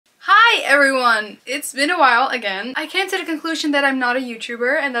Hi everyone! It's been a while again. I came to the conclusion that I'm not a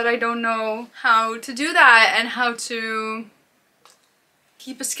YouTuber and that I don't know how to do that and how to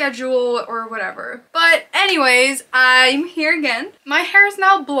keep a schedule or whatever. But anyways, I'm here again. My hair is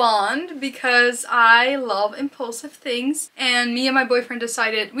now blonde because I love impulsive things, and me and my boyfriend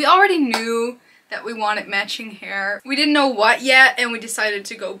decided, we already knew that we wanted matching hair. We didn't know what yet, and we decided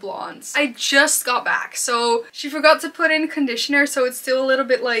to go blondes. I just got back, so she forgot to put in conditioner, so it's still a little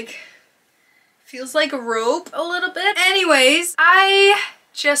bit like, feels like a rope a little bit. Anyways, I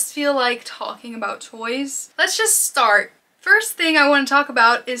just feel like talking about toys. Let's just start. First thing I want to talk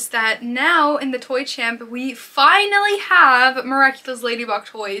about is that now in the Toy Champ we finally have Miraculous Ladybug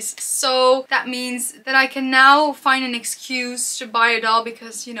toys. So that means that I can now find an excuse to buy a doll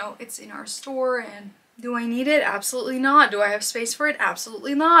because, you know, it's in our store. And do I need it? Absolutely not. Do I have space for it?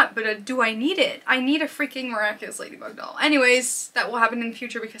 Absolutely not. But do I need it? I need a freaking Miraculous Ladybug doll. Anyways, that will happen in the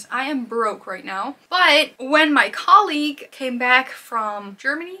future because I am broke right now. But when my colleague came back from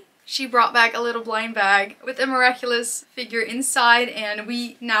Germany, she brought back a little blind bag with a Miraculous figure inside, and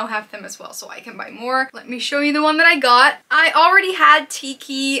we now have them as well, so I can buy more. Let me show you the one that I got. I already had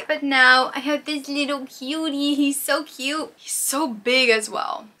Tiki, but now I have this little cutie. He's so cute. He's so big as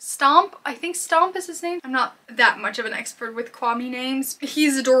well. Stomp, I think Stomp is his name. I'm not that much of an expert with Kwami names.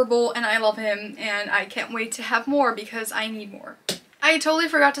 He's adorable and I love him, and I can't wait to have more because I need more. I totally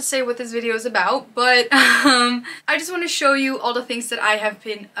forgot to say what this video is about, but I just want to show you all the things that I have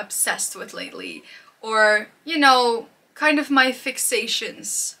been obsessed with lately. Or, you know, kind of my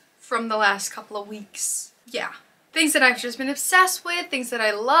fixations from the last couple of weeks. Yeah. Things that I've just been obsessed with, things that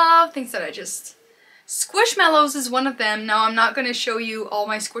I love, things that I just... Squishmallows is one of them. Now, I'm not going to show you all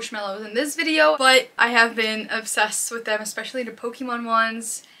my Squishmallows in this video, but I have been obsessed with them, especially the Pokemon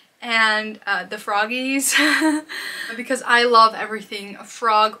ones. And the froggies because I love everything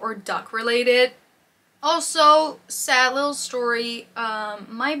frog or duck related. Also, sad little story,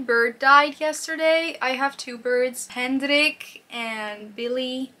 my bird died yesterday. I have two birds, Hendrik and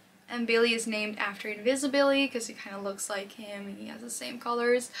Billy. And Billy is named after Invisibility because he kind of looks like him and he has the same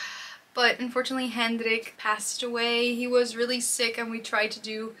colors. But unfortunately Hendrik passed away. He was really sick and we tried to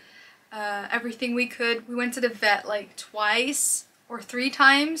do everything we could. We went to the vet like twice or 3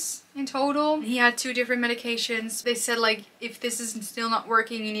 times in total. He had 2 different medications. They said like, if this is still not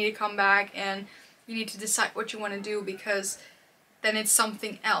working, you need to come back and you need to decide what you want to do because then it's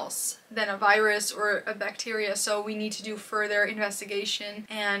something else than a virus or a bacteria. So we need to do further investigation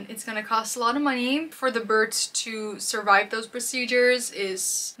and it's gonna cost a lot of money. For the birds to survive those procedures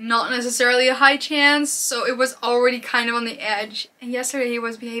is not necessarily a high chance. So it was already kind of on the edge. And yesterday he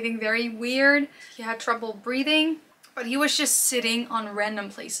was behaving very weird. He had trouble breathing. But he was just sitting on random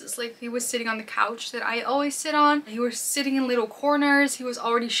places. Like, he was sitting on the couch that I always sit on. He was sitting in little corners. He was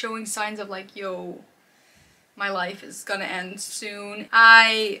already showing signs of like, yo, my life is gonna end soon.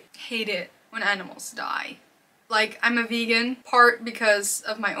 I hate it when animals die. Like, I'm a vegan, part because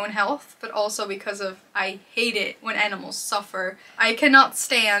of my own health, but also because of I hate it when animals suffer. I cannot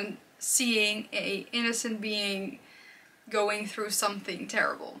stand seeing an innocent being going through something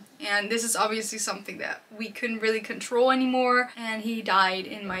terrible. And this is obviously something that we couldn't really control anymore, and he died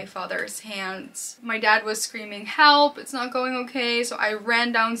in my father's hands. My dad was screaming, "Help, it's not going okay," so I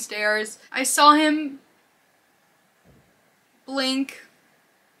ran downstairs. I saw him blink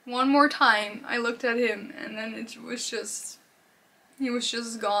one more time. I looked at him and then it was just, he was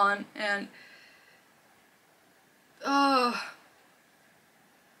just gone. And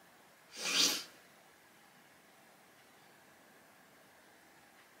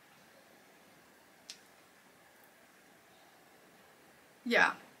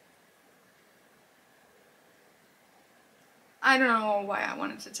yeah. I don't know why I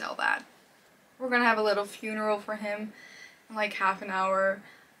wanted to tell that. We're gonna have a little funeral for him in like half an hour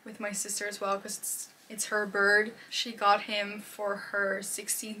with my sister as well because it's her bird. She got him for her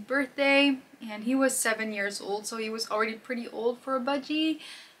 16th birthday and he was 7 years old, so he was already pretty old for a budgie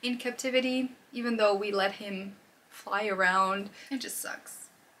in captivity, even though we let him fly around. It just sucks.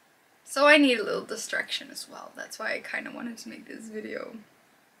 So I need a little distraction as well. That's why I kind of wanted to make this video.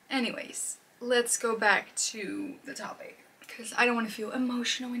 Anyways, let's go back to the topic because I don't want to feel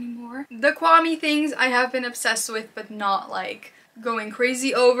emotional anymore. The Kwami things I have been obsessed with, but not like going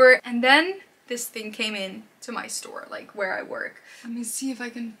crazy over. And then this thing came in to my store, like where I work. Let me see if I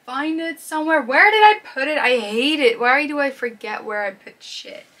can find it somewhere. Where did I put it? I hate it. Why do I forget where I put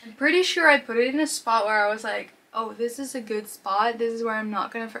shit? I'm pretty sure I put it in a spot where I was like, oh, this is a good spot. This is where I'm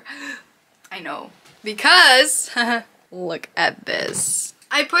not gonna I know. Because, look at this.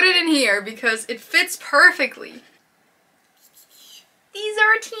 I put it in here because it fits perfectly. These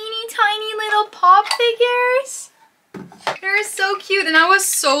are teeny tiny little pop figures. They're so cute, and I was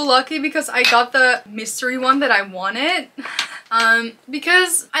so lucky because I got the mystery one that I wanted.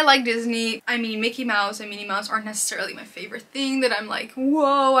 Because I like Disney. I mean, Mickey Mouse and Minnie Mouse aren't necessarily my favorite thing that I'm like,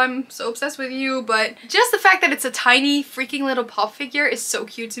 whoa, I'm so obsessed with you, but just the fact that it's a tiny freaking little pop figure is so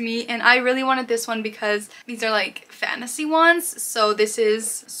cute to me, and I really wanted this one because these are like fantasy ones. So this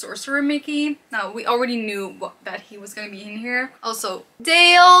is Sorcerer Mickey. Now, we already knew that he was gonna be in here. Also,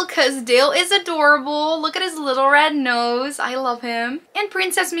 Dale, because Dale is adorable. Look at his little red nose. I love him. And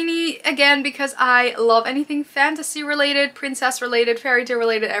Princess Minnie, again, because I love anything fantasy related, princess related, fairy tale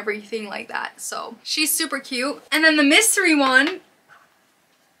related, everything like that. So she's super cute. And then the mystery one,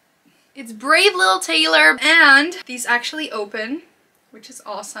 it's Brave Little Taylor, and these actually open, which is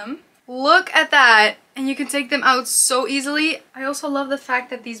awesome. Look at that, and you can take them out so easily. I also love the fact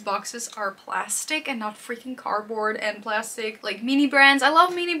that these boxes are plastic and not freaking cardboard and plastic like mini brands. I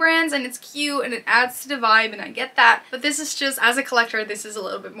love mini brands, and it's cute and it adds to the vibe, and I get that, but this is just, as a collector, this is a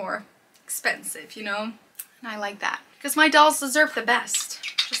little bit more expensive, you know, and I like that. Because my dolls deserve the best,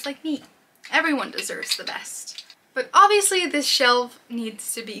 just like me. Everyone deserves the best. But obviously this shelf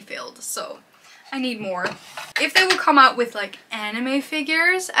needs to be filled, so I need more. If they will come out with like anime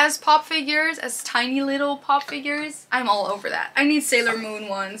figures as pop figures, as tiny little pop figures, I'm all over that. I need Sailor Moon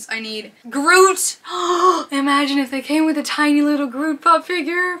ones. I need Groot. Imagine if they came with a tiny little Groot pop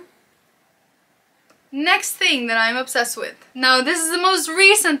figure. Next thing that I'm obsessed with. Now this is the most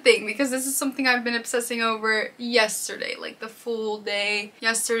recent thing because this is something I've been obsessing over yesterday, like the full day,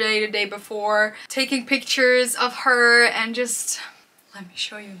 yesterday, the day before, taking pictures of her and just, let me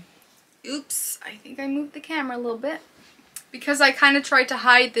show you. Oops, I think I moved the camera a little bit because I kind of tried to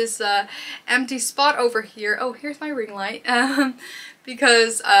hide this empty spot over here. Oh, here's my ring light.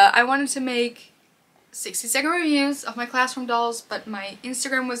 Because I wanted to make 60-second reviews of my classroom dolls, but my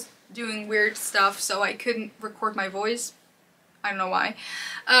Instagram was doing weird stuff, so I couldn't record my voice. I don't know why.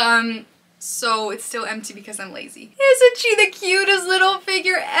 So it's still empty because I'm lazy. Isn't she the cutest little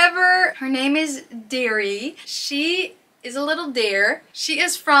figure ever? Her name is Derry. She is a little dare. She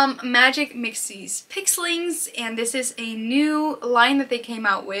is from Magic Mixie's Pixlings, and this is a new line that they came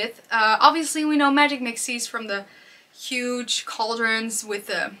out with. Obviously we know Magic Mixie's from the huge cauldrons with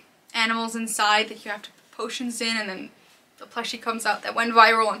the animals inside that you have to put potions in, and then the plushie comes out that went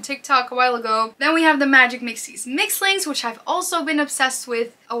viral on TikTok a while ago. Then we have the Magic Mixie's Mixlings, which I've also been obsessed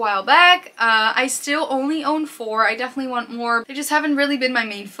with a while back. I still only own 4. I definitely want more. They just haven't really been my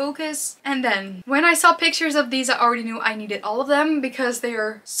main focus. And then when I saw pictures of these, I already knew I needed all of them because they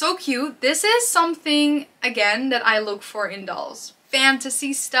are so cute. This is something, again, that I look for in dolls.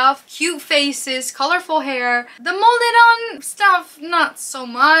 Fantasy stuff, cute faces, colorful hair. The molded on stuff, not so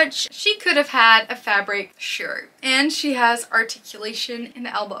much. She could have had a fabric shirt. And she has articulation in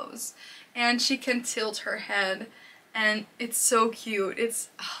the elbows. And she can tilt her head. And it's so cute. It's,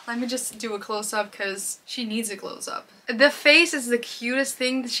 let me just do a close-up because she needs a close-up. The face is the cutest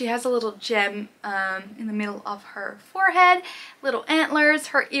thing. She has a little gem in the middle of her forehead. Little antlers.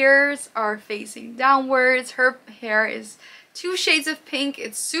 Her ears are facing downwards. Her hair is 2 shades of pink.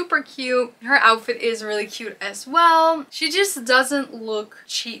 It's super cute. Her outfit is really cute as well. She just doesn't look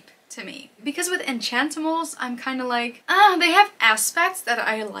cheap to me. Because with Enchantimals, I'm kind of like, they have aspects that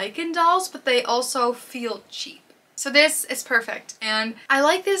I like in dolls, but they also feel cheap. So this is perfect, and I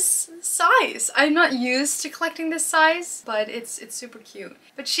like this size. I'm not used to collecting this size, but it's super cute.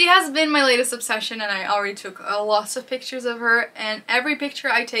 But she has been my latest obsession, and I already took lots of pictures of her, and every picture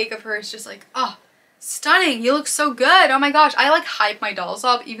I take of her is just like, oh, stunning, you look so good. Oh my gosh, I like hype my dolls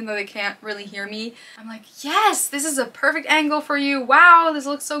up even though they can't really hear me. I'm like, yes, this is a perfect angle for you. Wow, this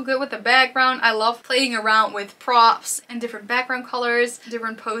looks so good with the background. I love playing around with props and different background colors,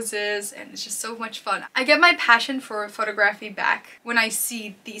 different poses, and it's just so much fun. I get my passion for photography back when I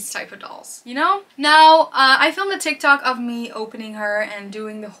see these type of dolls, you know? Now, I filmed a TikTok of me opening her and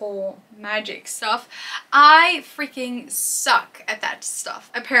doing the whole magic stuff. I freaking suck at that stuff,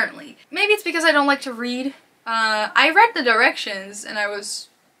 apparently. Maybe it's because I don't like to read. I read the directions and I was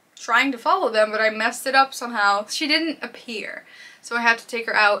trying to follow them, but I messed it up somehow. She didn't appear, so I had to take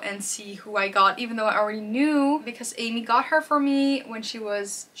her out and see who I got, even though I already knew because Amy got her for me when she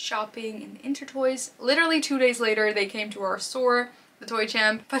was shopping in Intertoys. Literally 2 days later they came to our store, the Toy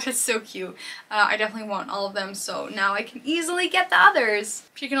Champ, but it's so cute. I definitely want all of them, so now I can easily get the others.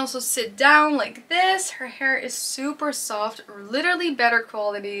 She can also sit down like this. Her hair is super soft, literally better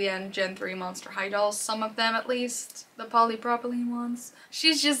quality than Gen 3 Monster High dolls, some of them at least, the polypropylene ones.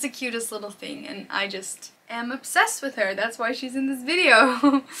 She's just the cutest little thing, and I just am obsessed with her. That's why she's in this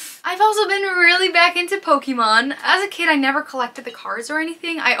video. I've also been really back into Pokemon. As a kid, I never collected the cards or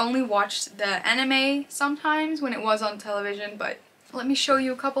anything. I only watched the anime sometimes when it was on television, but let me show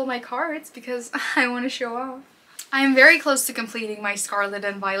you a couple of my cards because I want to show off. I am very close to completing my Scarlet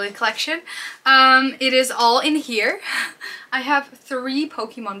and Violet collection. It is all in here. I have 3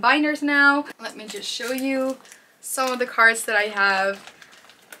 Pokemon binders now. Let me just show you some of the cards that I have.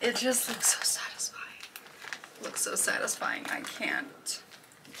 It just looks so satisfying. It looks so satisfying. I can't.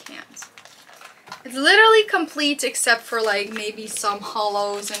 It's literally complete except for like maybe some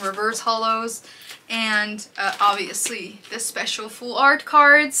hollows and reverse hollows. And obviously the special full art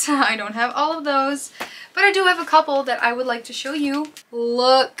cards. I don't have all of those. But I do have a couple that I would like to show you.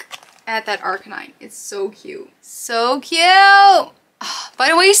 Look at that Arcanine. It's so cute. So cute! By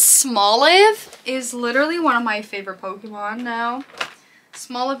the way, Smoliv is literally one of my favorite Pokemon now.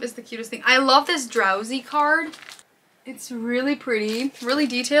 Smoliv is the cutest thing. I love this Drowsy card. It's really pretty, really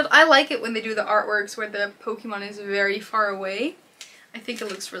detailed. I like it when they do the artworks where the Pokemon is very far away. I think it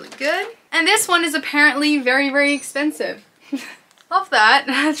looks really good. And this one is apparently very, very expensive. Love that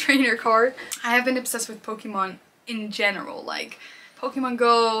trainer card. I have been obsessed with Pokemon in general, like Pokemon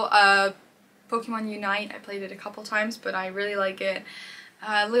Go, Pokemon Unite. I played it a couple times, but I really like it.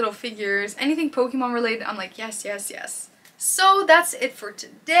 Little figures, anything Pokemon related, I'm like yes, yes, yes. So that's it for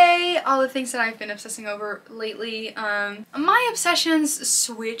today. All the things that I've been obsessing over lately. My obsessions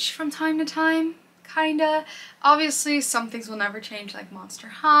switch from time to time. Kinda. Obviously some things will never change, like Monster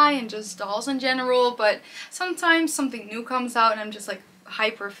High and just dolls in general, but sometimes something new comes out and I'm just like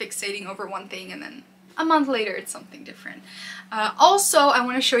hyper fixating over one thing and then a month later it's something different. Also, I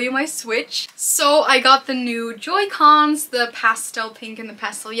want to show you my Switch. So I got the new Joy-Cons, the pastel pink and the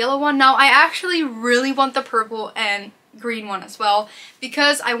pastel yellow one. Now I actually really want the purple and green one as well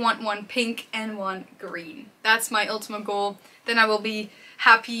because I want one pink and one green. That's my ultimate goal. Then I will be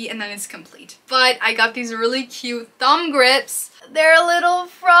happy and then it's complete. But I got these really cute thumb grips. They're little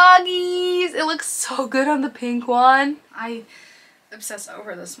froggies. It looks so good on the pink one. I obsess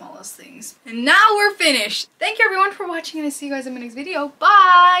over the smallest things. And now we're finished. Thank you everyone for watching and I'll see you guys in my next video.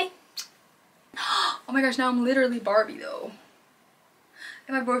 Bye! Oh my gosh, now I'm literally Barbie though.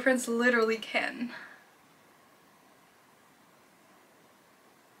 And my boyfriend's literally Ken.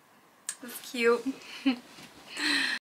 That's cute.